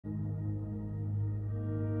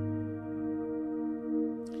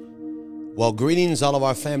Well, greetings, all of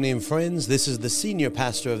our family and friends. This is the senior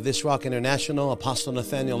pastor of This Rock International, Apostle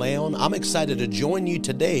Nathaniel Leon. I'm excited to join you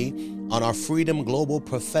today on our Freedom Global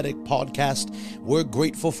Prophetic Podcast. We're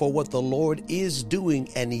grateful for what the Lord is doing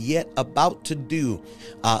and yet about to do.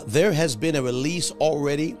 There has been a release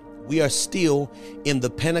already. We are still in the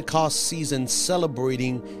Pentecost season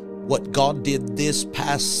celebrating what God did this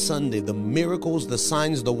past Sunday. The miracles, the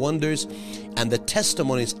signs, the wonders, and the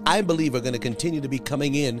testimonies, I believe, are going to continue to be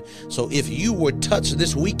coming in. So if you were touched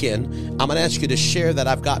this weekend, I'm going to ask you to share that.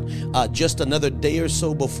 I've got just another day or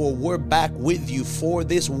so before we're back with you for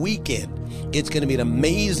this weekend. It's going to be an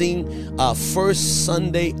amazing first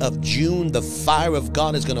Sunday of June. The fire of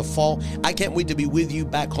God is going to fall. I can't wait to be with you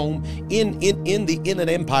back home in the Inland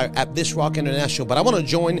Empire at This Rock International. But I want to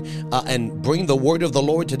join and bring the word of the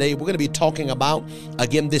Lord today. We're going to be talking about,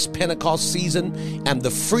 again, this Pentecost season and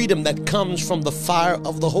the freedom that comes from the fire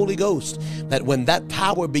of the Holy Ghost. That when that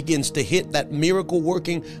power begins to hit, that miracle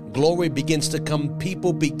working glory begins to come,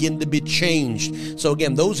 people begin to be changed. So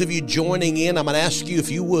again, those of you joining in, I'm going to ask you,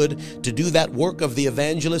 if you would, to do that work of the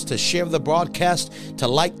evangelist, to share the broadcast, to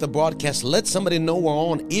like the broadcast, let somebody know we're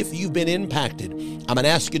on if you've been impacted. I'm going to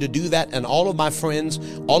ask you to do that. And all of my friends,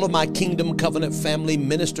 all of my Kingdom Covenant family,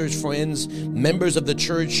 ministers, friends, members of the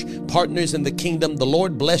church, partners in the kingdom, the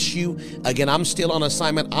Lord bless you. Again, I'm still on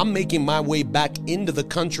assignment. I'm making my way back into the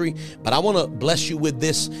country, but I want to bless you with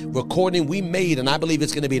this recording we made, and I believe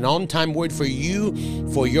it's going to be an on-time word for you,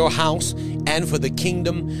 for your house, and for the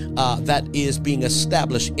kingdom that is being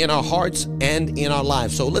established in our hearts and in our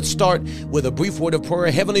lives. So let's start with a brief word of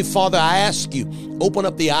prayer. Heavenly Father, I ask you, open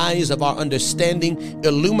up the eyes of our understanding,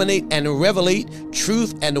 illuminate and revelate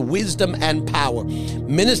truth and wisdom and power.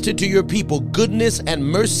 Minister to your people goodness and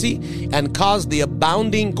mercy, and cause the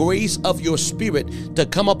abounding grace of your Spirit to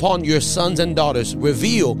come upon your sons and daughters.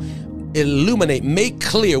 Reveal, illuminate, make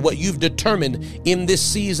clear what you've determined in this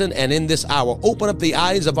season and in this hour. Open up the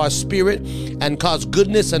eyes of our spirit and cause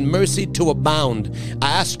goodness and mercy to abound.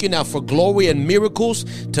 I ask you now for glory and miracles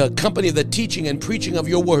to accompany the teaching and preaching of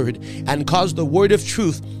your word, and cause the word of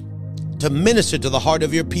truth to minister to the heart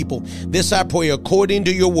of your people. This I pray according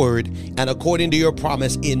to your word and according to your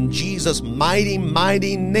promise, in Jesus' mighty,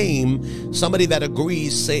 mighty name. Somebody that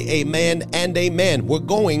agrees, say amen and amen. We're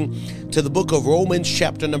going to the book of Romans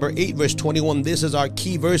chapter number 8, verse 21. This is our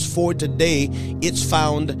key verse for today. It's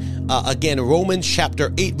found, again, Romans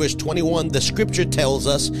chapter 8, verse 21. The scripture tells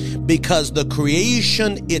us, because the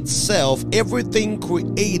creation itself, everything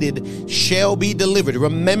created shall be delivered.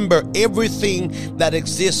 Remember, everything that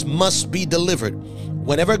exists must be delivered.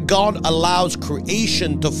 Whenever God allows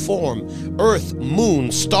creation to form, earth,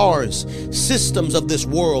 moon, stars, systems of this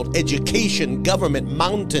world, education, government,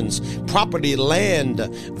 mountains, property, land,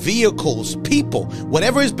 vehicles, people,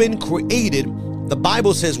 whatever has been created, the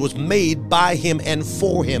Bible says was made by him and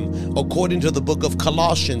for him. According to the book of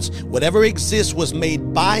Colossians, whatever exists was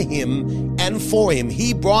made by him and for him.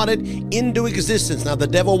 He brought it into existence. Now the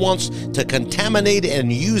devil wants to contaminate it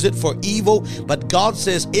and use it for evil, but God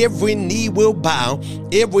says every knee will bow,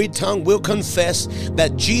 every tongue will confess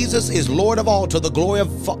that Jesus is Lord of all, to the glory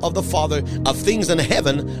of the Father, of things in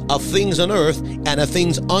heaven, of things on earth, and of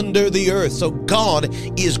things under the earth. So God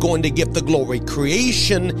is going to get the glory.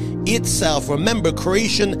 Creation itself, remember,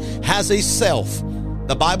 creation has a self.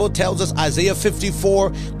 The Bible tells us, Isaiah 54,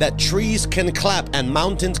 that trees can clap and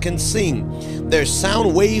mountains can sing. There's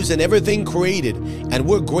sound waves in everything created, and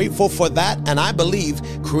we're grateful for that. And I believe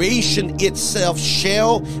creation itself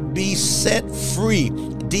shall be set free,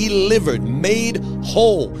 delivered, made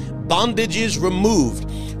whole, bondages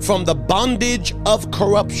removed from the bondage of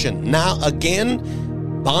corruption. Now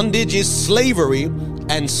again, bondage is slavery.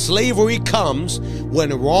 And slavery comes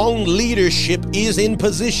when wrong leadership is in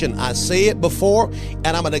position. I say it before, and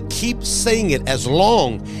I'm going to keep saying it. As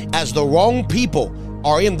long as the wrong people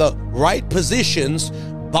are in the right positions,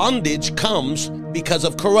 bondage comes because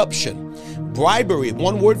of corruption. Bribery,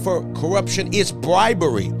 one word for corruption is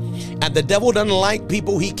bribery. And the devil doesn't like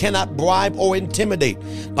people he cannot bribe or intimidate.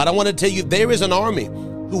 But I want to tell you, there is an army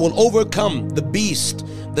who will overcome the beast,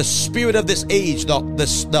 the spirit of this age, the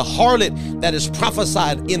harlot that is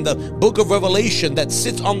prophesied in the book of Revelation, that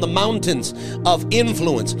sits on the mountains of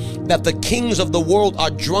influence, that the kings of the world are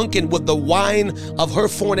drunken with the wine of her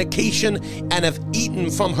fornication and have eaten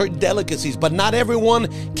from her delicacies. But not everyone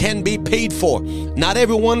can be paid for. Not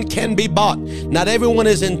everyone can be bought. Not everyone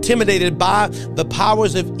is intimidated by the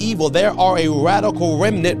powers of evil. There are a radical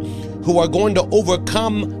remnant who are going to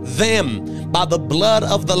overcome them. by the blood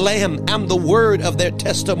of the Lamb and the word of their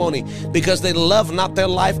testimony, because they love not their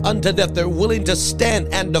life unto death. They're willing to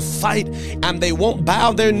stand and to fight, and they won't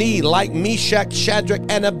bow their knee like Meshach, Shadrach,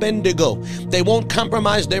 and Abednego. They won't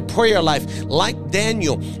compromise their prayer life like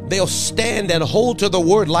Daniel. They'll stand and hold to the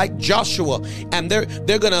word like Joshua, and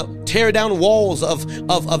they're gonna tear down walls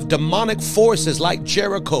of demonic forces like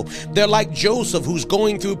Jericho. They're like Joseph, who's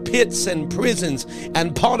going through pits and prisons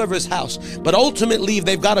and Potiphar's house, but ultimately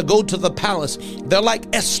they've got to go to the palace. They're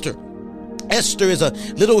like Esther. Esther is a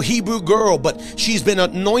little Hebrew girl, but she's been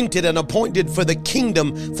anointed and appointed for the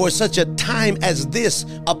kingdom for such a time as this,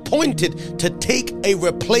 appointed to take a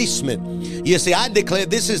replacement. You see, I declare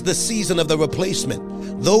this is the season of the replacement.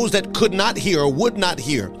 Those that could not hear or would not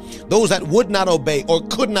hear, those that would not obey or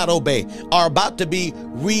could not obey are about to be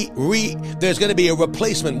there's going to be a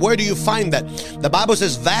replacement. Where do you find that? The Bible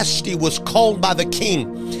says Vashti was called by the king,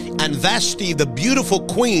 and Vashti, the beautiful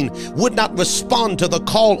queen, would not respond to the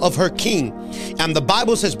call of her king. And the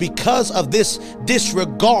Bible says because of this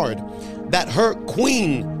disregard, that her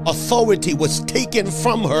queen authority was taken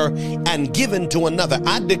from her and given to another.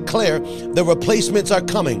 I declare the replacements are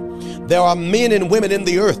coming. There are men and women in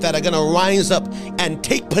the earth that are going to rise up and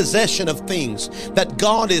take possession of things, that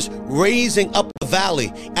God is raising up the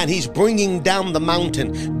valley and he's bringing down the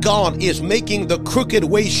mountain. God is making the crooked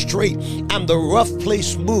way straight and the rough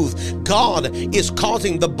place smooth. God is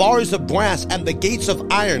causing the bars of brass and the gates of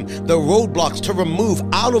iron, the roadblocks, to remove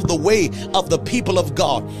out of the way of the people of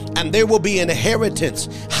God. And there will be inheritance,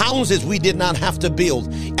 houses we did not have to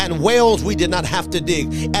build, and wells we did not have to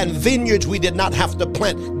dig, and vineyards we did not have to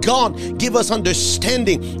plant. God, give us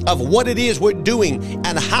understanding of what it is we're doing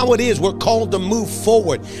and how it is we're called to move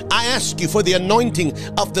forward. I ask you for the anointing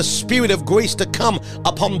of the Spirit of grace to come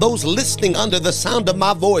upon those listening under the sound of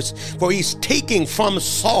my voice, for he's taking from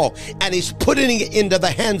Saul and he's putting it into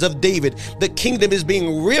the hands of David. The kingdom is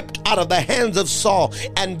being ripped out of the hands of Saul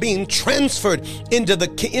and being transferred into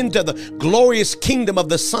the glorious kingdom of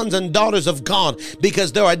the sons and daughters of God,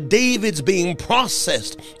 because there are Davids being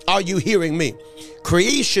processed. Are you hearing me?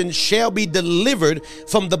 Creation shall be delivered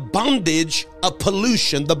from the bondage of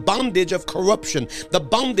pollution, the bondage of corruption, the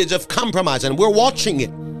bondage of compromise. And we're watching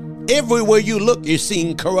it. Everywhere you look, you're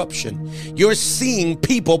seeing corruption. You're seeing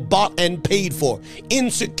people bought and paid for.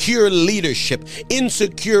 Insecure leadership,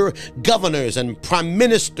 insecure governors and prime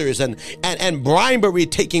ministers, and bribery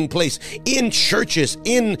taking place in churches,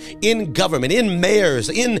 in government, in mayors,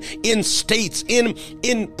 in states,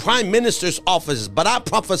 in prime ministers' offices. But I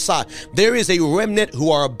prophesy there is a remnant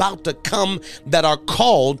who are about to come that are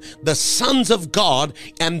called the sons of God,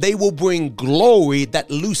 and they will bring glory that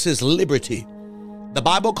looses liberty. The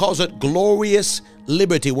Bible calls it glorious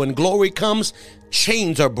liberty. When glory comes,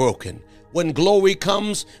 chains are broken. When glory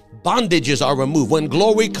comes, bondages are removed. When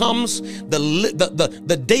glory comes,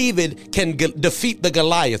 the David can defeat the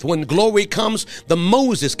Goliath. When glory comes, the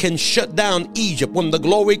Moses can shut down Egypt. When the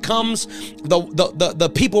glory comes,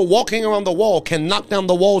 the people walking around the wall can knock down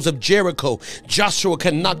the walls of Jericho. Joshua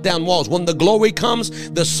can knock down walls. When the glory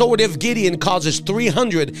comes, the sword of Gideon causes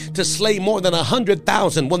 300 to slay more than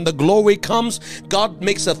 100,000. When the glory comes, God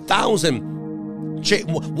makes 1,000.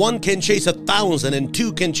 One can chase 1,000, and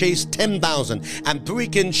two can chase 10,000, and three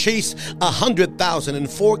can chase 100,000, and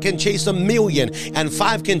four can chase 1,000,000, and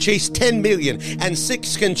five can chase 10 million, and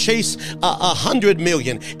six can chase 100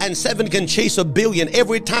 million, and seven can chase 1 billion.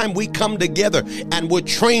 Every time we come together and we're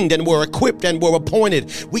trained and we're equipped and we're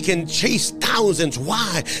appointed, we can chase thousands.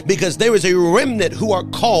 Why? Because there is a remnant who are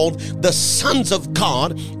called the sons of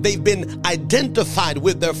God. They've been identified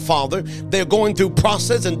with their Father. They're going through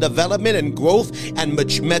process and development and growth and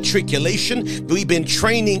matriculation. We've been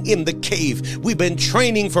training in the cave. We've been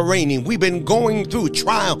training for reigning. We've been going through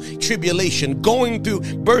trial, tribulation, going through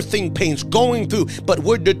birthing pains, but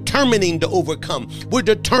we're determining to overcome. We're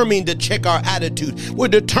determined to check our attitude. We're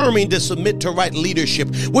determined to submit to right leadership.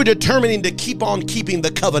 We're determining to keep on keeping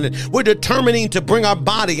the covenant. We're determining to bring our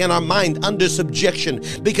body and our mind under subjection,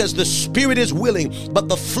 because the spirit is willing, but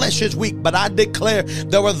the flesh is weak. But I declare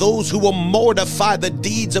there are those who will mortify the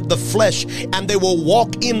deeds of the flesh, and they will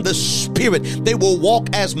walk in the Spirit. They will walk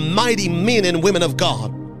as mighty men and women of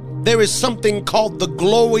God. There is something called the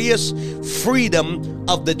glorious freedom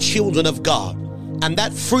of the children of God. And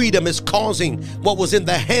that freedom is causing what was in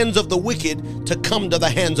the hands of the wicked to come to the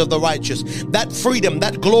hands of the righteous. That freedom,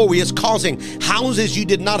 that glory is causing houses you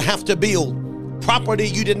did not have to build, Property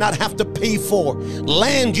you did not have to pay for.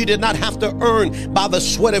 Land you did not have to earn by the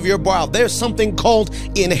sweat of your brow. There's something called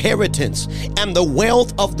inheritance. And the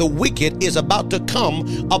wealth of the wicked is about to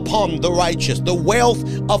come upon the righteous. The wealth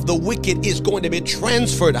of the wicked is going to be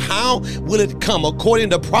transferred. How will it come? According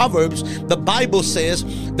to Proverbs, the Bible says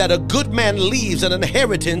that a good man leaves an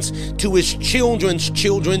inheritance to his children's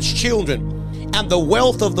children's children. And the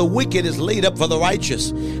wealth of the wicked is laid up for the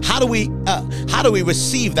righteous. How do we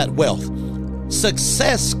receive that wealth?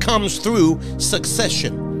 Success comes through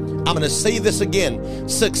succession. I'm going to say this again.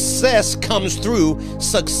 Success comes through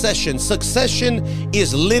succession. Succession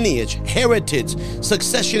is lineage, heritage.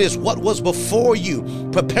 Succession is what was before you,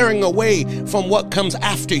 preparing a way from what comes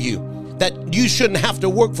after you. That you shouldn't have to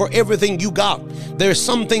work for everything you got. There's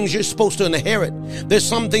some things you're supposed to inherit. There's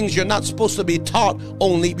some things you're not supposed to be taught,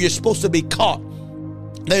 only you're supposed to be caught.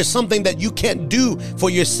 There's something that you can't do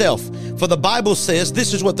for yourself. For the Bible says,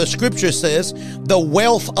 this is what the scripture says, the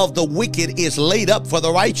wealth of the wicked is laid up for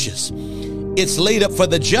the righteous. It's laid up for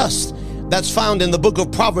the just. That's found in the book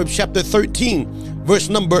of Proverbs chapter 13, verse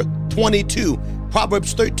number 22.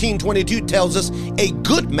 Proverbs 13:22 tells us a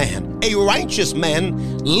good man, a righteous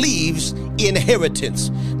man leaves inheritance.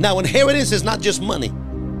 Now, inheritance is not just money.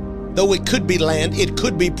 Though it could be land, it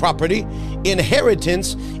could be property.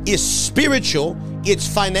 Inheritance is spiritual, it's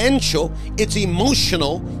financial, it's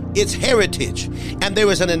emotional, it's heritage. And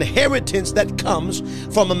there is an inheritance that comes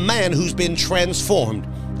from a man who's been transformed.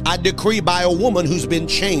 I decree by a woman who's been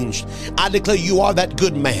changed. I declare you are that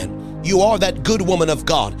good man. You are that good woman of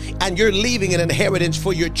God, and you're leaving an inheritance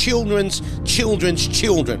for your children's children's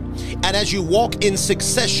children. And as you walk in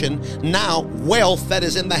succession, now wealth that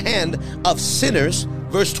is in the hand of sinners,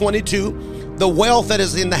 verse 22, the wealth that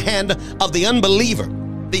is in the hand of the unbeliever,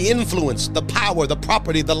 the influence, the power, the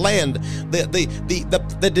property, the land,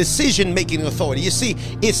 the decision-making authority. You see,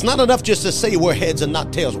 it's not enough just to say we're heads and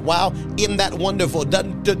not tails. Wow, isn't that wonderful?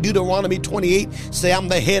 Doesn't Deuteronomy 28 say I'm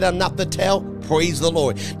the head, I'm not the tail? Praise the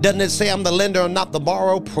Lord. Doesn't it say I'm the lender and not the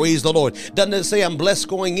borrower? Praise the Lord. Doesn't it say I'm blessed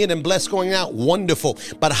going in and blessed going out? Wonderful.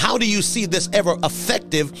 But how do you see this ever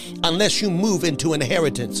effective unless you move into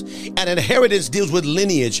inheritance? And inheritance deals with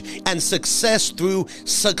lineage and success through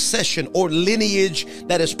succession, or lineage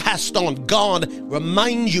that is passed on. God,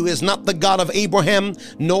 remind you, is not the God of Abraham,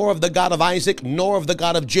 nor of the God of Isaac, nor of the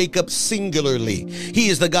God of Jacob singularly. He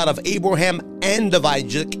is the God of Abraham and of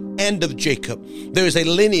Isaac and of Jacob. There is a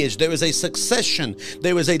lineage, there is a succession,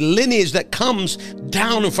 there is a lineage that comes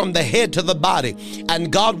down from the head to the body.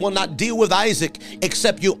 And God will not deal with Isaac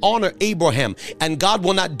except you honor Abraham. And God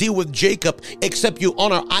will not deal with Jacob except you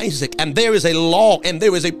honor Isaac. And there is a law and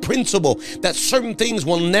there is a principle that certain things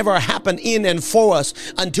will never happen in and for us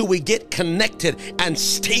until we get connected and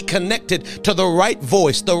stay connected to the right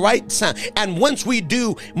voice, the right sound. And once we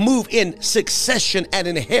do move in succession and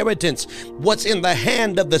inheritance, what's in the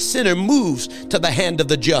hand of the sinner moves to the hand of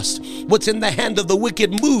the just. What's in the hand of the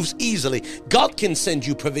wicked moves easily. God can send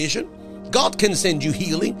you provision. God can send you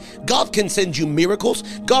healing. God can send you miracles.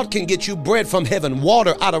 God can get you bread from heaven,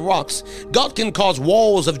 water out of rocks. God can cause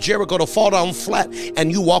walls of Jericho to fall down flat and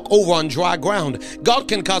you walk over on dry ground. God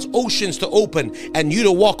can cause oceans to open and you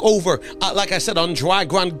to walk over, like I said, on dry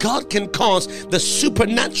ground. God can cause the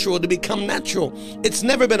supernatural to become natural. It's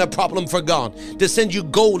never been a problem for God to send you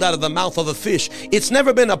gold out of the mouth of a fish. It's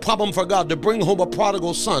never been a problem for God to bring home a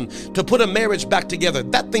prodigal son, to put a marriage back together.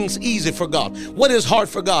 That thing's easy for God. What is hard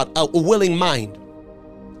for God? A willing mind,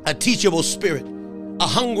 a teachable spirit, a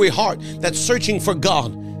hungry heart that's searching for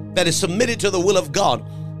God, that is submitted to the will of God,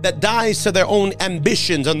 that dies to their own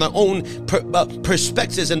ambitions and their own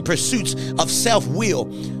perspectives and pursuits of self-will.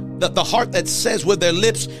 The heart that says with their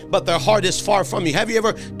lips, but their heart is far from you. Have you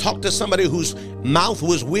ever talked to somebody whose mouth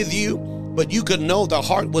was with you, but you could know their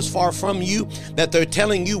heart was far from you, that they're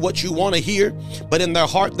telling you what you want to hear, but in their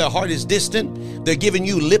heart is distant. They're giving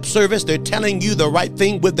you lip service. They're telling you the right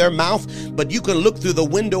thing with their mouth, but you can look through the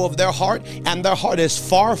window of their heart and their heart is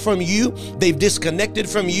far from you. They've disconnected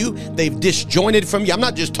from you. They've disjointed from you. I'm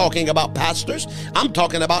not just talking about pastors. I'm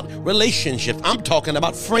talking about relationships. I'm talking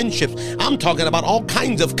about friendships. I'm talking about all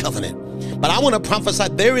kinds of covenant. But I want to prophesy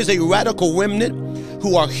there is a radical remnant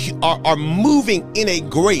who are moving in a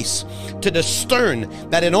grace to discern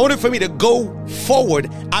that in order for me to go forward,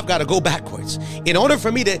 I've got to go backwards. In order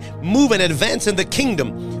for me to move and advance in the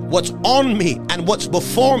kingdom, what's on me and what's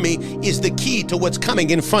before me is the key to what's coming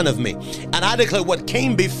in front of me. And I declare what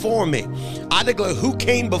came before me. I declare who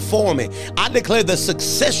came before me. I declare the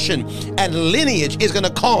succession and lineage is going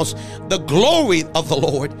to cause the glory of the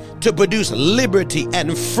Lord to produce liberty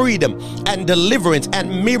and freedom and deliverance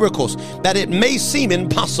and miracles that it may seem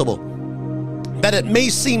impossible. that it may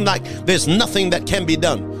seem like there's nothing that can be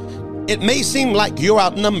done. It may seem like you're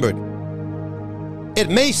outnumbered. It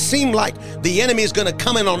may seem like the enemy is going to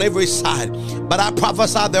come in on every side, but I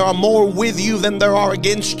prophesy there are more with you than there are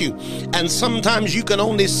against you. And sometimes you can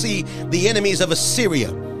only see the enemies of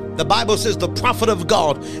Assyria. The Bible says the prophet of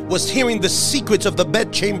God was hearing the secrets of the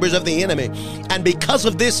bedchambers of the enemy. And because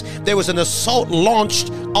of this, there was an assault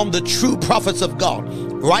launched on the true prophets of God.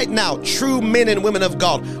 Right now, true men and women of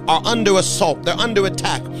God are under assault. They're under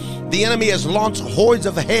attack. The enemy has launched hordes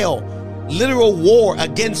of hell, literal war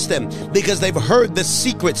against them, because they've heard the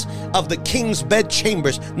secrets of the king's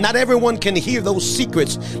bedchambers. Not everyone can hear those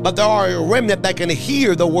secrets, but there are a remnant that can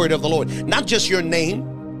hear the word of the Lord. Not just your name,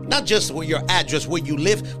 not just your address, where you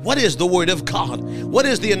live. What is the word of God? What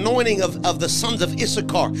is the anointing of the sons of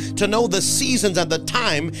Issachar to know the seasons and the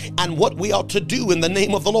time and what we ought to do in the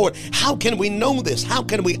name of the Lord? How can we know this? How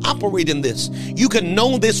can we operate in this? You can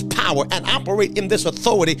know this power and operate in this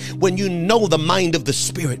authority when you know the mind of the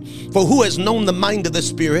Spirit. For who has known the mind of the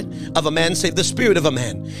Spirit of a man, save the Spirit of a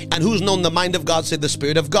man? And who's known the mind of God, save the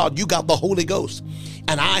Spirit of God? You got the Holy Ghost.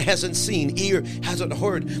 And eye hasn't seen, ear hasn't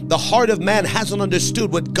heard, the heart of man hasn't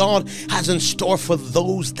understood what God has in store for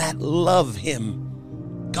those that love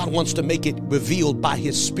him. God wants to make it revealed by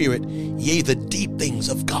his Spirit, yea, the deep things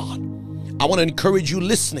of God. I want to encourage you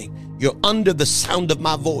listening. You're under the sound of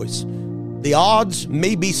my voice. The odds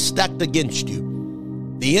may be stacked against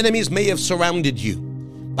you. The enemies may have surrounded you.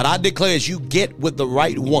 But I declare, as you get with the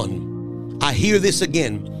right one, I hear this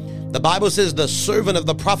again. The Bible says the servant of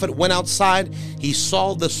the prophet went outside. He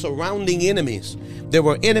saw the surrounding enemies. There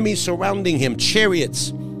were enemies surrounding him,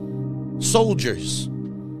 chariots, soldiers,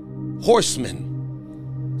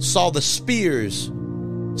 horsemen. Saw the spears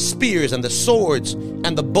and the swords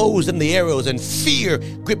and the bows and the arrows, and fear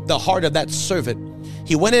gripped the heart of that servant.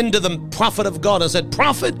 He went into the prophet of God and said,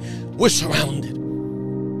 "Prophet, we're surrounded."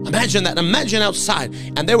 Imagine that. Imagine outside,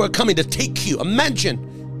 and they were coming to take you. Imagine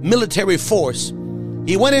military force.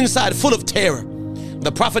 He went inside full of terror.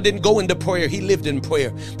 The prophet didn't go into prayer. He lived in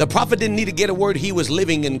prayer. The prophet didn't need to get a word. He was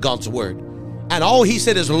living in God's word. And all he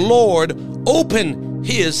said is, "Lord, open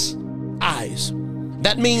his eyes."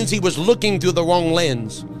 That means he was looking through the wrong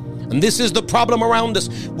lens. And this is the problem around us.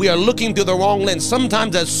 We are looking through the wrong lens.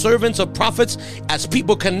 Sometimes as servants of prophets, as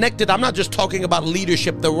people connected, I'm not just talking about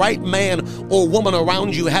leadership. The right man or woman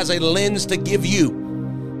around you has a lens to give you.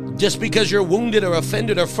 Just because you're wounded or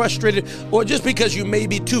offended or frustrated, or just because you may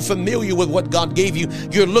be too familiar with what God gave you,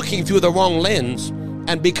 you're looking through the wrong lens.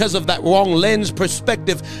 And because of that wrong lens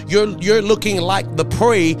perspective, you're looking like the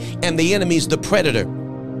prey and the enemy's the predator.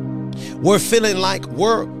 We're feeling like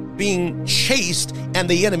we're being chased and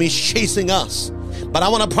the enemy's chasing us. But I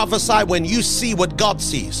want to prophesy, when you see what God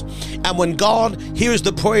sees, and when God hears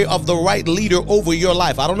the prayer of the right leader over your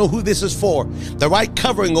life, I don't know who this is for, the right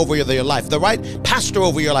covering over your life, the right pastor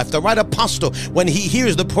over your life, the right apostle, when he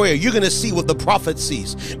hears the prayer, you're going to see what the prophet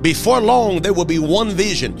sees. Before long, there will be one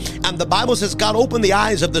vision. And the Bible says God opened the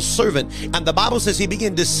eyes of the servant, and the Bible says he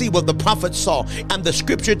began to see what the prophet saw. And the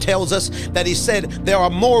scripture tells us that he said, there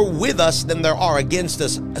are more with us than there are against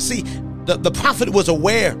us. See, the prophet was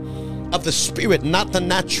aware of the spirit, not the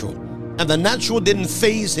natural. And the natural didn't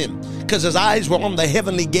faze him because his eyes were on the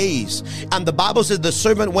heavenly gaze. And the Bible says the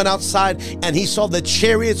servant went outside and he saw the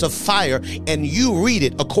chariots of fire. And you read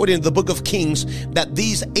it according to the book of Kings that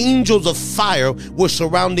these angels of fire were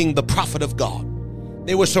surrounding the prophet of God.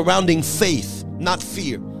 They were surrounding faith, not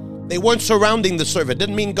fear. They weren't surrounding the servant.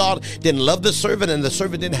 Didn't mean God didn't love the servant and the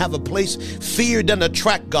servant didn't have a place. Fear doesn't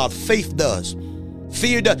attract God. Faith does.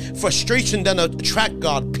 Frustration doesn't attract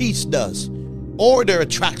God. Peace does. Order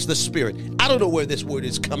attracts the Spirit. I don't know where this word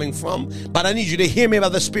is coming from, but I need you to hear me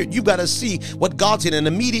about the Spirit. You've got to see what God said. And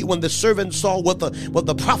immediately when the servant saw what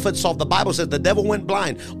the prophet saw, the Bible says the devil went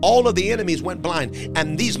blind. All of the enemies went blind.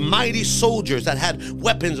 And these mighty soldiers that had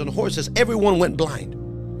weapons and horses, everyone went blind.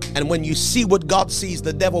 And when you see what God sees,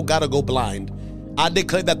 the devil got to go blind. I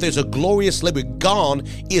declare that there's a glorious liberty. God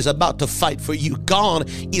is about to fight for you.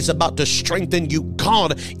 God is about to strengthen you.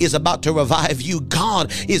 God is about to revive you.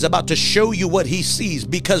 God is about to show you what he sees,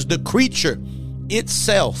 because the creature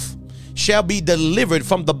itself shall be delivered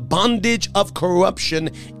from the bondage of corruption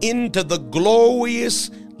into the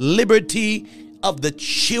glorious liberty of the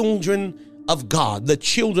children of God, the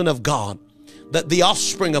children of God. The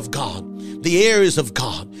offspring of God, the heirs of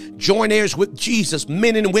God, joint heirs with Jesus,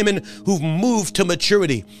 men and women who've moved to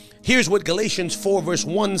maturity. Here's what Galatians 4 verse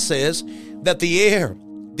 1 says, that the heir,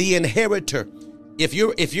 the inheritor, if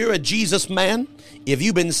you're a Jesus man, if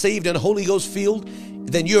you've been saved and Holy Ghost filled,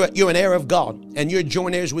 then you're an heir of God, and you're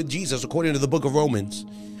joint heirs with Jesus, according to the book of Romans.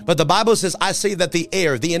 But the Bible says, I say that the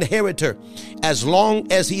heir, the inheritor, as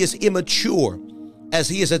long as he is immature, as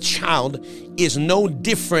he is a child, is no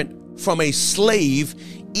different from a slave,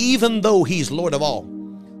 even though he's Lord of all.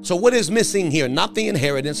 So what is missing here? Not the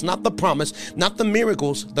inheritance, not the promise, not the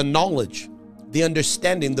miracles, the knowledge, the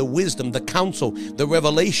understanding, the wisdom, the counsel, the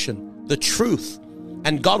revelation, the truth.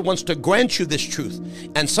 And God wants to grant you this truth.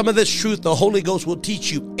 And some of this truth, the Holy Ghost will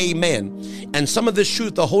teach you. Amen. And some of this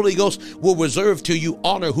truth, the Holy Ghost will reserve to you.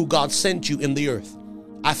 Honor who God sent you in the earth.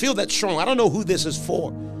 I feel that strong. I don't know who this is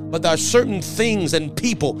for, but there are certain things and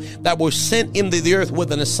people that were sent into the earth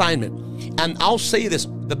with an assignment. And I'll say this,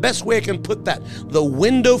 the best way I can put that, the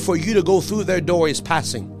window for you to go through their door is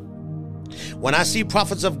passing. When I see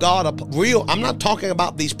prophets of God, I'm not talking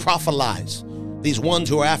about these prophelies, these ones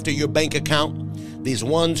who are after your bank account, these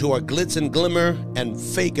ones who are glitz and glimmer and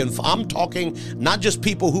fake. And I'm talking not just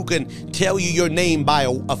people who can tell you your name by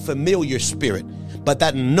a familiar spirit, but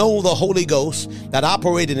that know the Holy Ghost, that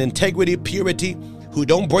operate in integrity, purity, who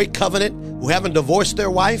don't break covenant, who haven't divorced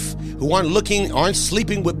their wife, who aren't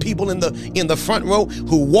sleeping with people in the front row,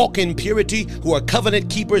 who walk in purity, who are covenant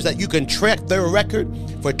keepers that you can track their record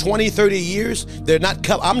for 20, 30 years. They're not,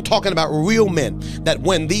 I'm talking about real men, that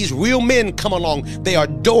when these real men come along, they are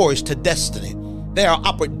doors to destiny.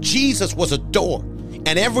 Jesus was a door.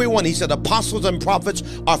 And everyone, he said, apostles and prophets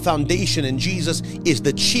are foundation, and Jesus is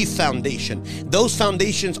the chief foundation. Those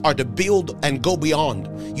foundations are to build and go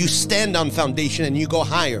beyond. You stand on foundation and you go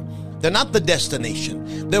higher. They're not the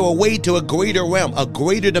destination. They're a way to a greater realm, a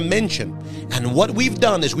greater dimension. And what we've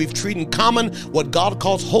done is we've treated common what God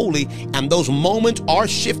calls holy, and those moments are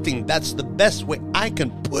shifting. That's the best way I can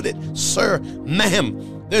put it, sir,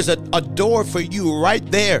 ma'am. There's a door for you right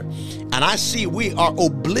there. And I see we are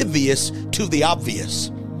oblivious to the obvious.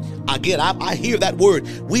 Again, I hear that word.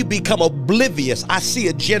 We become oblivious. I see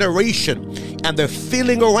a generation, and they're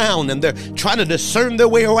feeling around, and they're trying to discern their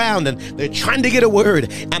way around, and they're trying to get a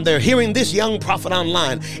word, and they're hearing this young prophet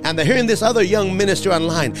online, and they're hearing this other young minister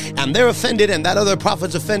online, and they're offended, and that other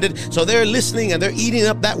prophet's offended. So they're listening, and they're eating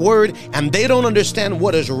up that word, and they don't understand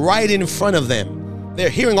what is right in front of them. They're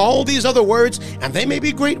hearing all these other words, and they may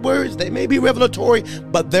be great words, they may be revelatory,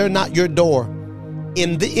 but they're not your door.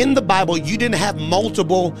 In the Bible, you didn't have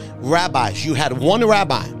multiple rabbis. You had one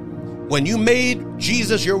rabbi. When you made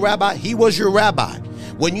Jesus your rabbi, he was your rabbi.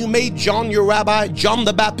 When you made John your rabbi, John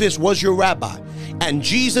the Baptist was your rabbi. And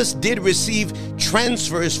Jesus did receive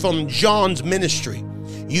transfers from John's ministry.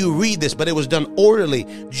 You read this, but it was done orderly.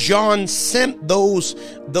 John sent those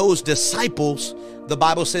disciples, the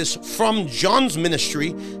Bible says, from John's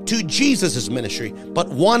ministry to Jesus's ministry, but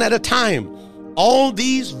one at a time. All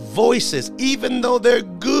these voices, even though they're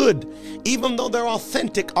good, even though they're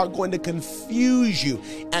authentic, are going to confuse you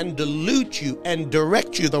and dilute you and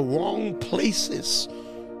direct you the wrong places.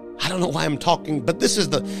 I don't know why I'm talking, but this is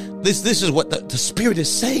what the Spirit is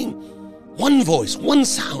saying. One voice, one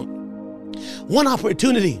sound, one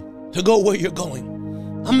opportunity to go where you're going.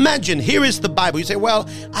 Imagine, here is the Bible. You say, well,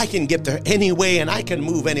 I can get there anyway, and I can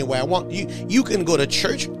move anywhere I want. You can go to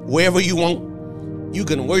church wherever you want. You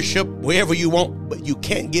can worship wherever you want, but you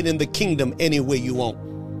can't get in the kingdom any way you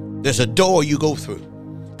want. There's a door you go through,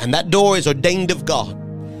 and that door is ordained of God.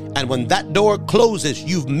 And when that door closes,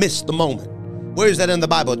 you've missed the moment. Where is that in the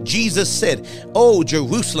Bible? Jesus said, oh,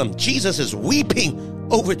 Jerusalem. Jesus is weeping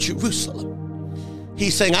over Jerusalem.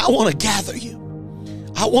 He's saying, I want to gather you.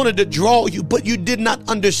 I wanted to draw you, but you did not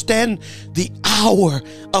understand the hour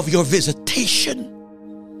of your visitation.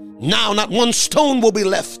 Now, not one stone will be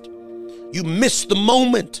left. You missed the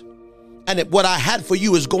moment, and what I had for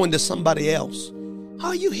you is going to somebody else. How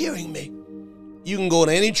are you hearing me? You can go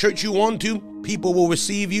to any church you want to. People will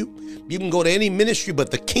receive you. You can go to any ministry,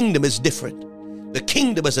 but the kingdom is different. The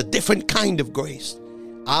kingdom is a different kind of grace.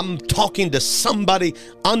 I'm talking to somebody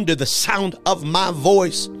under the sound of my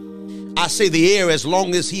voice. I say the heir, as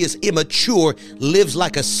long as he is immature, lives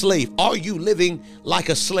like a slave. Are you living like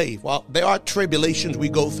a slave? Well, there are tribulations we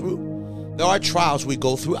go through. There are trials we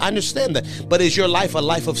go through. I understand that. But is your life a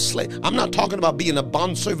life of slave? I'm not talking about being a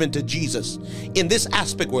bondservant to Jesus. In this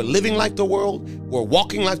aspect, we're living like the world, we're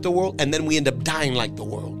walking like the world, and then we end up dying like the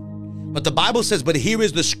world. But the Bible says, but here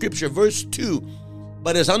is the scripture, verse 2,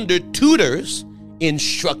 but as under tutors,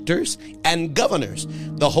 instructors, and governors.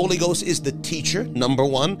 The Holy Ghost is the teacher, number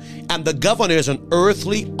one, and the governor is an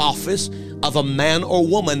earthly office of a man or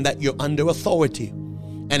woman that you're under authority.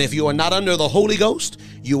 And if you are not under the Holy Ghost,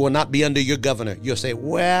 you will not be under your governor. You'll say,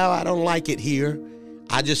 well, I don't like it here.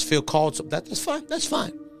 I just feel called. That's fine. That's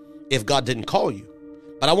fine. If God didn't call you.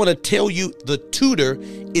 But I want to tell you, the tutor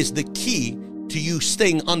is the key to you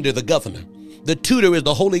staying under the governor. The tutor is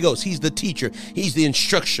the Holy Ghost. He's the teacher. He's the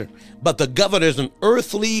instructor. But the governor is an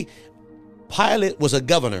earthly. Pilate was a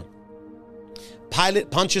governor.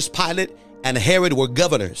 Pontius Pilate and Herod were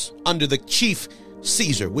governors under the chief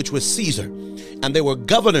Caesar, which was Caesar. And they were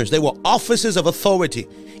governors. They were offices of authority.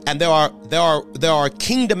 And there are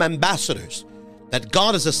kingdom ambassadors that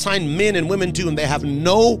God has assigned men and women to, and they have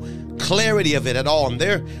no clarity of it at all.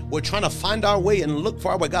 And we're trying to find our way and look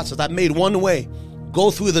for our way. God says, I made one way. Go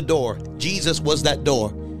through the door. Jesus was that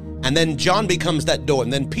door. And then John becomes that door.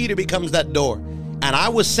 And then Peter becomes that door. And I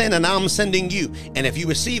was sent, and now I'm sending you. And if you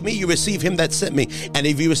receive me, you receive him that sent me. And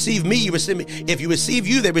if you receive me, you receive me. If you receive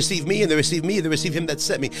you, they receive me. And they receive me, they receive him that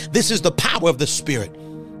sent me. This is the power of the Spirit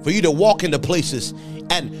for you to walk into places.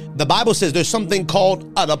 And the Bible says there's something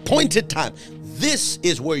called an appointed time. This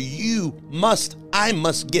is where I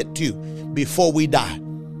must get to before we die.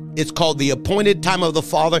 It's called the appointed time of the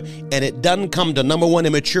Father, and it doesn't come to, number one,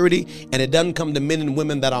 immaturity, and it doesn't come to men and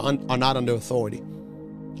women that are not under authority.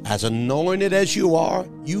 As anointed as you are,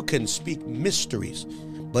 you can speak mysteries.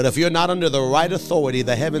 But if you're not under the right authority,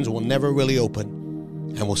 the heavens will never really open,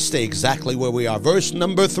 and we'll stay exactly where we are. Verse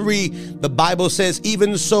number 3, the Bible says,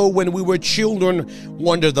 even so, when we were children,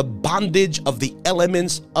 were under the bondage of the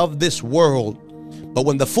elements of this world. But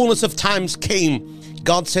when the fullness of times came,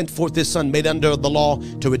 God sent forth his Son, made under the law,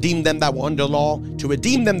 to redeem them that were under law,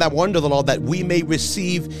 that we may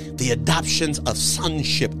receive the adoptions of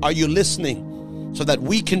sonship. Are you listening? So that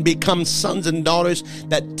we can become sons and daughters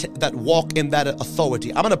that walk in that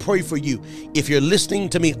authority. I'm going to pray for you. If you're listening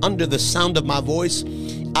to me under the sound of my voice,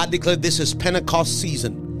 I declare this is Pentecost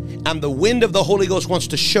season, and the wind of the Holy Ghost wants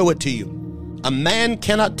to show it to you. A man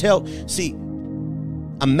cannot tell. See,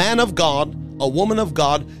 a man of God, a woman of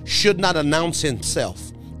God should not announce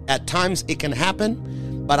himself. At times it can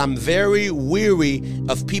happen, but I'm very weary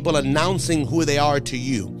of people announcing who they are to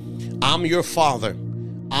you. I'm your father.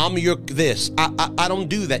 I'm your this. I don't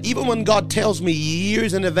do that. Even when God tells me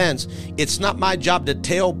years in advance, it's not my job to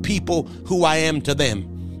tell people who I am to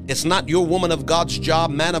them. It's not your woman of God's job,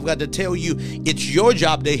 man of God, to tell you. It's your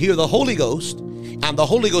job to hear the Holy Ghost, and the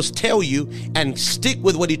Holy Ghost tell you, and stick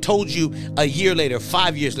with what he told you a year later,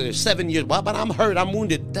 5 years later, 7 years. Well, but I'm hurt, I'm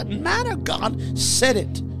wounded. Doesn't matter. God said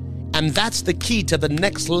it. And that's the key to the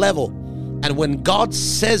next level. And when God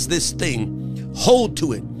says this thing, hold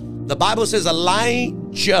to it. The Bible says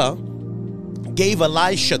Elijah gave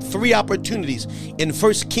Elisha 3 opportunities in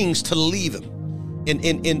 1 Kings to leave him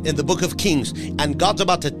in the book of Kings. And God's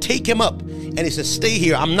about to take him up. And he says, stay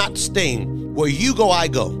here. I'm not staying. Where you go, I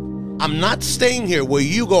go. I'm not staying here. Where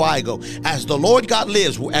you go, I go. As the Lord God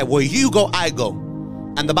lives, where you go, I go.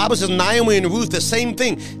 And the Bible says Naomi and Ruth, the same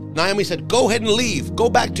thing. Naomi said, go ahead and leave. Go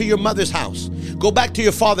back to your mother's house. Go back to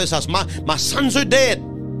your father's house. My sons are dead.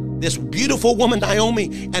 This beautiful woman,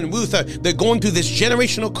 Naomi and Ruth, they're going through this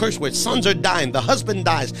generational curse where sons are dying, the husband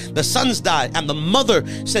dies, the sons die, and the mother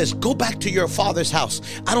says, go back to your father's house.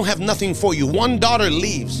 I don't have nothing for you. One daughter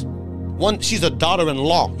leaves. She's a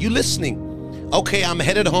daughter-in-law. You listening? Okay, I'm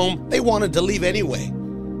headed home. They wanted to leave anyway.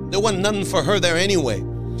 There wasn't nothing for her there anyway.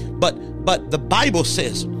 But the Bible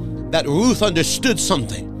says that Ruth understood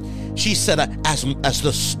something. She said,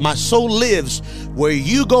 my soul lives, where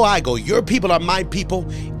you go, I go. Your people are my people,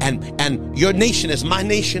 and your nation is my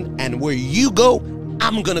nation, and where you go,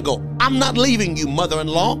 I'm going to go. I'm not leaving you,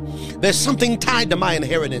 mother-in-law. There's something tied to my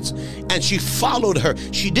inheritance. And she followed her.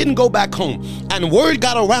 She didn't go back home. And word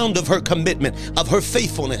got around of her commitment, of her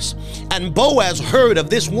faithfulness. And Boaz heard of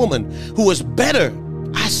this woman who was better.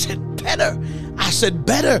 I said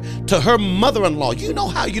better to her mother-in-law. You know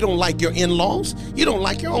how you don't like your in-laws? You don't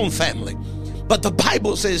like your own family. But the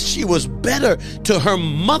Bible says she was better to her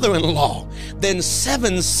mother-in-law than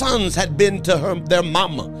 7 sons had been to their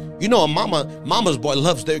mama. You know, mama's boy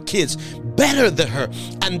loves their kids better than her.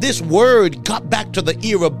 And this word got back to the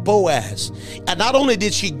ear of Boaz. And not only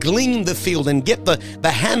did she glean the field and get the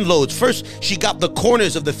hand loads, first she got the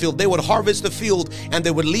corners of the field. They would harvest the field and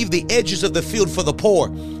they would leave the edges of the field for the poor.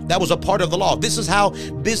 That was a part of the law. This is how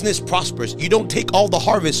business prospers. You don't take all the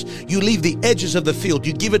harvest. You leave the edges of the field.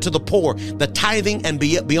 You give it to the poor, the tithing, and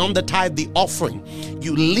beyond the tithe, the offering.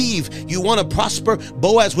 You leave. You want to prosper.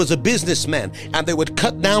 Boaz was a businessman, and they would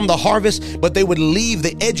cut down the harvest, but they would leave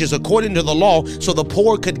the edges according to the law so the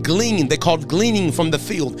poor could glean. They called gleaning from the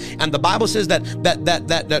field. And the Bible says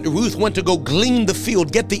that Ruth went to go glean the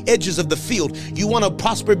field, get the edges of the field. You want to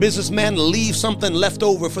prosper, businessman? Leave something left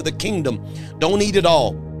over for the kingdom. Don't eat it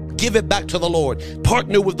all. Give it back to the Lord.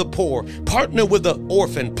 Partner with the poor. Partner with the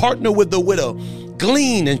orphan. Partner with the widow.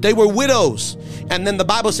 Glean. And they were widows. And then the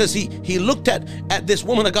Bible says he looked at this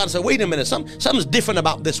woman of God and said, wait a minute, something's different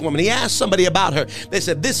about this woman. He asked somebody about her. They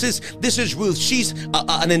said, this is Ruth. She's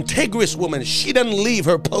an integrous woman. She doesn't leave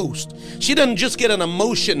her post. She doesn't just get an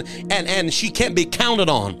emotion and she can't be counted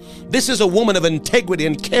on. This is a woman of integrity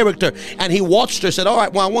and character. And he watched her, said, all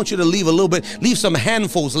right, well, I want you to leave a little bit, leave some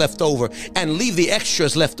handfuls left over and leave the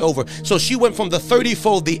extras left over. So she went from the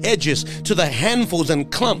 30-fold, the edges, to the handfuls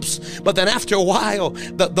and clumps. But then after a while,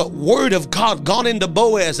 the word of God got into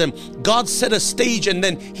Boaz and God set a stage, and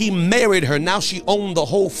then he married her. Now she owned the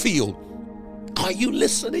whole field. Are you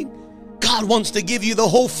listening? God wants to give you the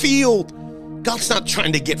whole field. God's not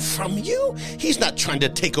trying to get from you. He's not trying to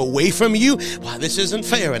take away from you. Why, this isn't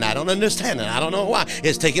fair, and I don't understand, and I don't know why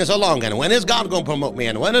it's taking so long, and when is God going to promote me,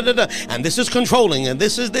 and when, and this is controlling, and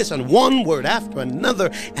this is this, and one word after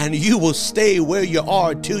another, and you will stay where you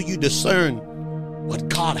are till you discern what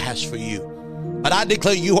God has for you. But I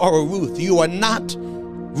declare you are a Ruth. You are not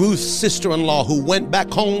Ruth's sister-in-law who went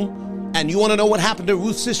back home, and you want to know what happened to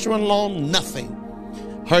Ruth's sister-in-law? Nothing.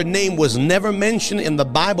 Her name was never mentioned in the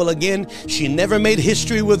Bible again. She never made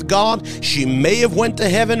history with God. She may have went to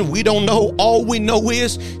heaven. We don't know. All we know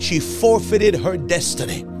is she forfeited her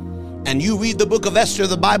destiny. And you read the book of Esther,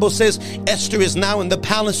 the Bible says Esther is now in the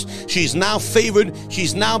palace. She's now favored.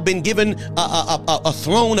 She's now been given a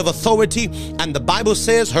throne of authority. And the Bible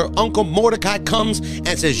says her uncle Mordecai comes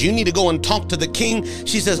and says, you need to go and talk to the king.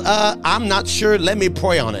 She says, I'm not sure. Let me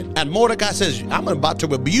pray on it. And Mordecai says, I'm about to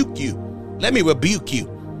rebuke you. Let me rebuke you.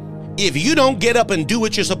 If you don't get up and do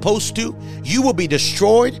what you're supposed to, you will be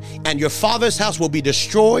destroyed, and your father's house will be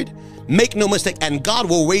destroyed. Make no mistake, and God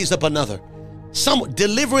will raise up another. Some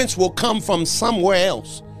deliverance will come from somewhere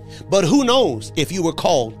else. But who knows if you were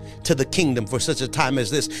called to the kingdom for such a time as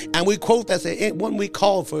this? And we quote that, say, when we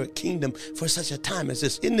called for a kingdom for such a time as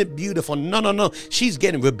this. Isn't it beautiful? No. She's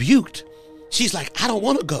getting rebuked. She's like, I don't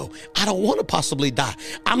want to go. I don't want to possibly die.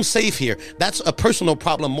 I'm safe here. That's a personal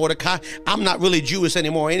problem, Mordecai. I'm not really Jewish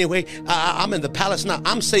anymore anyway. I'm in the palace now.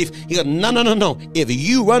 I'm safe. He goes, no. If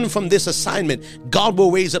you run from this assignment, God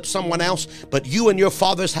will raise up someone else, but you and your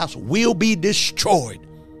father's house will be destroyed,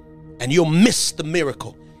 and you'll miss the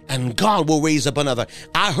miracle, and God will raise up another.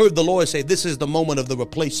 I heard the Lord say, this is the moment of the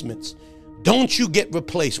replacements. Don't you get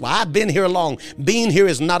replaced. Well, I've been here long. Being here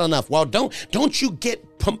is not enough. Well, don't you get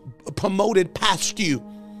promoted past you.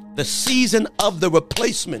 The season of the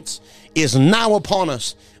replacements is now upon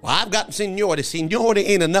us. Well, I've got seniority. Seniority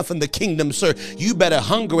ain't enough in the kingdom, sir. You better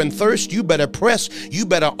hunger and thirst. You better press. You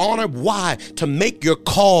better honor. Why? To make your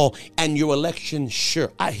call and your election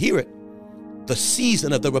sure. I hear it. The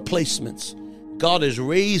season of the replacements. God is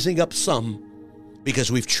raising up some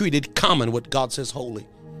because we've treated common what God says holy.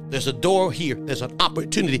 There's a door here. There's an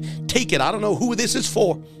opportunity. Take it. I don't know who this is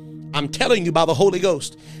for. I'm telling you by the Holy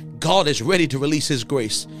Ghost, God is ready to release his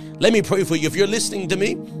grace. Let me pray for you. If you're listening to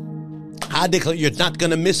me, I declare you're not going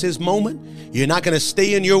to miss his moment. You're not going to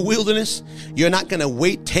stay in your wilderness. You're not going to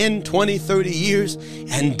wait 10, 20, 30 years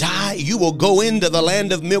and die. You will go into the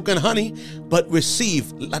land of milk and honey, but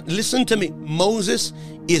receive. Listen to me. Moses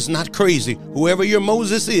is not crazy. Whoever your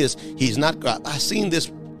Moses is, he's not. I've seen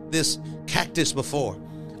this cactus before.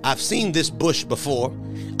 I've seen this bush before.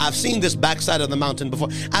 I've seen this backside of the mountain before.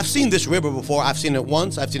 I've seen this river before. I've seen it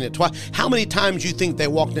once. I've seen it twice. How many times do you think they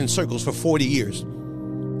walked in circles for 40 years?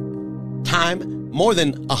 Time, more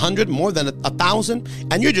than 100, more than 1,000.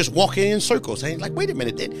 And you're just walking in circles. And you're like, wait a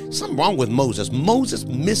minute, there's something wrong with Moses. Moses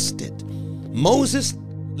missed it. Moses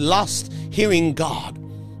lost hearing God.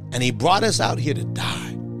 And he brought us out here to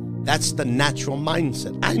die. That's the natural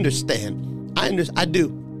mindset. I understand. I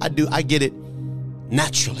do. I get it.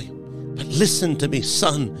 Naturally. But listen to me,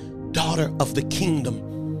 son, daughter of the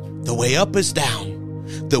kingdom. The way up is down.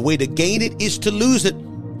 The way to gain it is to lose it.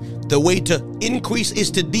 The way to increase is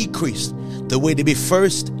to decrease. The way to be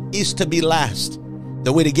first is to be last.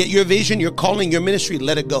 The way to get your vision, your calling, your ministry,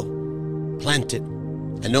 let it go. Plant it.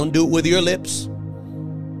 And don't do it with your lips.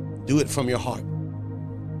 Do it from your heart.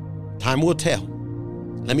 Time will tell.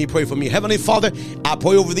 Let me pray for me. Heavenly Father, I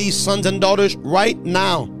pray over these sons and daughters right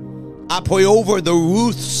now. I pray over the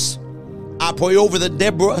Ruths. I pray over the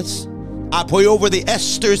Deborahs. I pray over the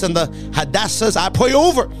Esthers and the Hadassahs. I pray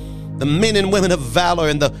over the men and women of valor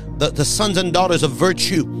and the sons and daughters of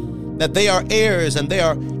virtue, that they are heirs and they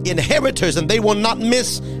are inheritors, and they will not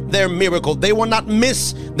miss their miracle. They will not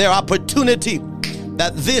miss their opportunity.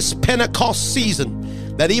 That this Pentecost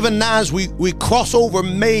season, that even now as we cross over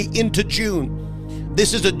May into June,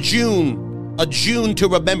 this is a June to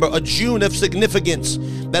remember, a June of significance,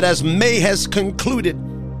 that as May has concluded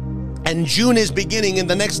and June is beginning in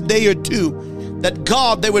the next day or two, that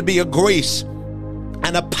God, there would be a grace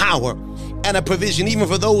and a power and a provision, even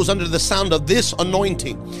for those under the sound of this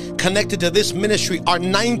anointing, connected to this ministry. Our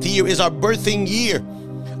 9th year is our birthing year.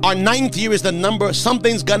 Our 9th year is the number.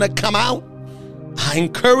 Something's gonna come out. I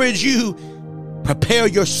encourage you, prepare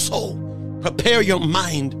your soul, prepare your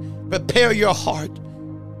mind, prepare your heart.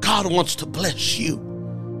 God wants to bless you,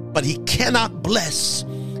 but he cannot bless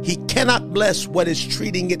what is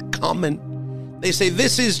treating it common. They say,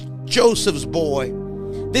 this is Joseph's boy.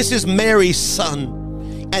 This is Mary's son.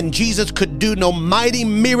 And Jesus could do no mighty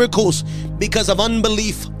miracles because of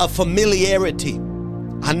unbelief, of familiarity.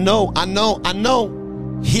 I know.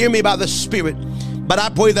 Hear me by the Spirit. But I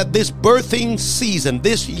pray that this birthing season,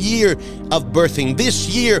 this year of birthing, this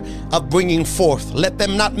year of bringing forth, let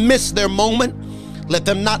them not miss their moment. Let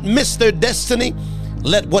them not miss their destiny.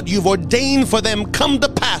 Let what you've ordained for them come to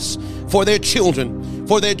pass for their children,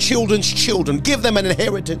 for their children's children. Give them an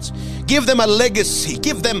inheritance. Give them a legacy.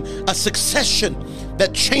 Give them a succession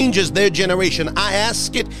that changes their generation. I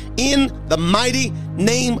ask it in the mighty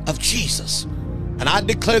name of Jesus. And I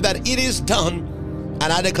declare that it is done,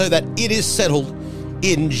 and I declare that it is settled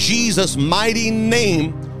in Jesus' mighty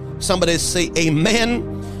name. Somebody say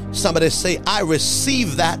amen. Somebody say, I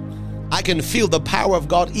receive that. I can feel the power of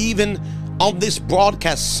God even on this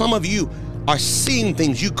broadcast. Some of you are seeing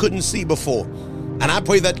things you couldn't see before. And I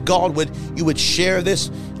pray that you would share this.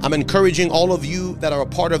 I'm encouraging all of you that are a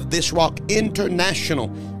part of This Rock International.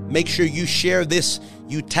 Make sure you share this.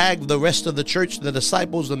 You tag the rest of the church, the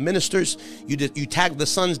disciples, the ministers. You tag the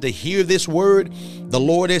sons to hear this word. The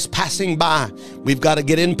Lord is passing by. We've got to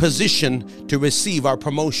get in position to receive our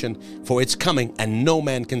promotion, for it's coming and no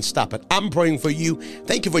man can stop it. I'm praying for you.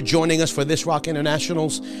 Thank you for joining us for This Rock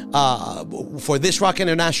International's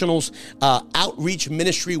outreach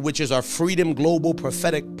ministry, which is our Freedom Global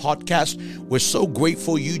Prophetic Podcast. We're so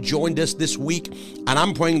grateful you joined us this week, and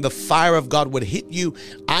I'm praying the fire of God would hit you.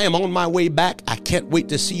 I am on my way back. I can't wait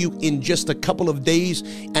to see you in just a couple of days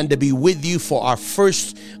and to be with you for our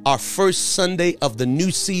first Sunday of the new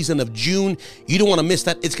season of June. You don't want to miss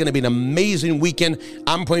that. It's going to be an amazing weekend.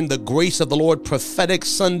 I'm praying the grace of the Lord, prophetic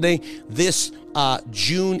Sunday this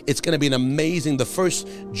June. It's going to be an amazing, the first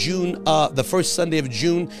Sunday of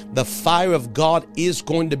June. The fire of God is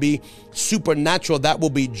going to be supernatural. That will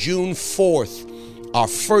be June 4th. Our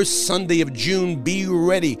first Sunday of June. Be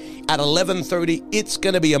ready at 11:30. It's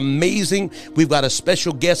going to be amazing. We've got a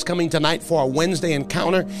special guest coming tonight for our Wednesday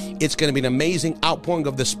encounter. It's going to be an amazing outpouring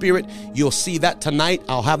of the Spirit. You'll see that tonight.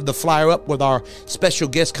 I'll have the flyer up with our special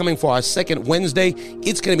guest coming for our second Wednesday.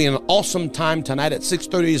 It's going to be an awesome time tonight. At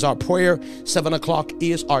 6:30 is our prayer. 7 o'clock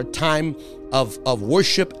is our time of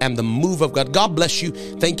worship and the move of God. God bless you.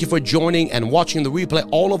 Thank you for joining and watching the replay.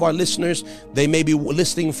 All of our listeners, they may be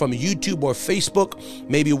listening from YouTube or Facebook,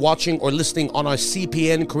 maybe watching or listening on our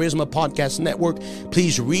CPN Charisma Podcast Network.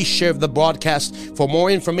 Please reshare the broadcast. For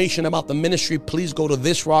more information about the ministry, please go to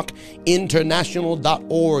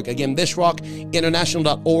thisrockinternational.org. Again,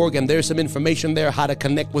 thisrockinternational.org, and there's some information there how to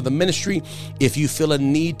connect with the ministry. If you feel a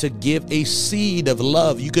need to give a seed of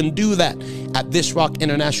love, you can do that at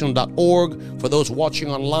thisrockinternational.org. For those watching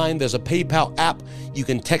online, there's a PayPal app. You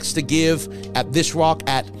can text to give at This Rock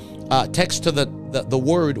text to the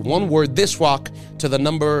word, one word, This Rock, to the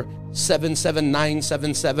number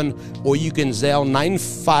 77977, or you can Zelle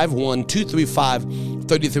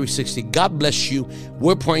 951-235-3360. God bless you.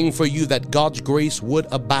 We're praying for you that God's grace would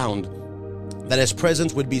abound, that his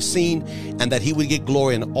presence would be seen, and that he would get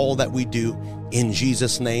glory in all that we do. In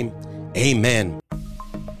Jesus' name, amen.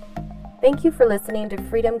 Thank you for listening to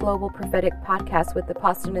Freedom Global Prophetic Podcast with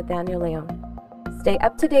Apostle Nathaniel Leon. Stay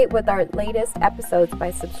up to date with our latest episodes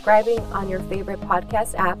by subscribing on your favorite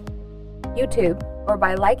podcast app, YouTube, or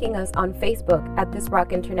by liking us on Facebook at This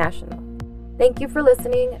Rock International. Thank you for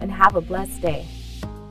listening and have a blessed day.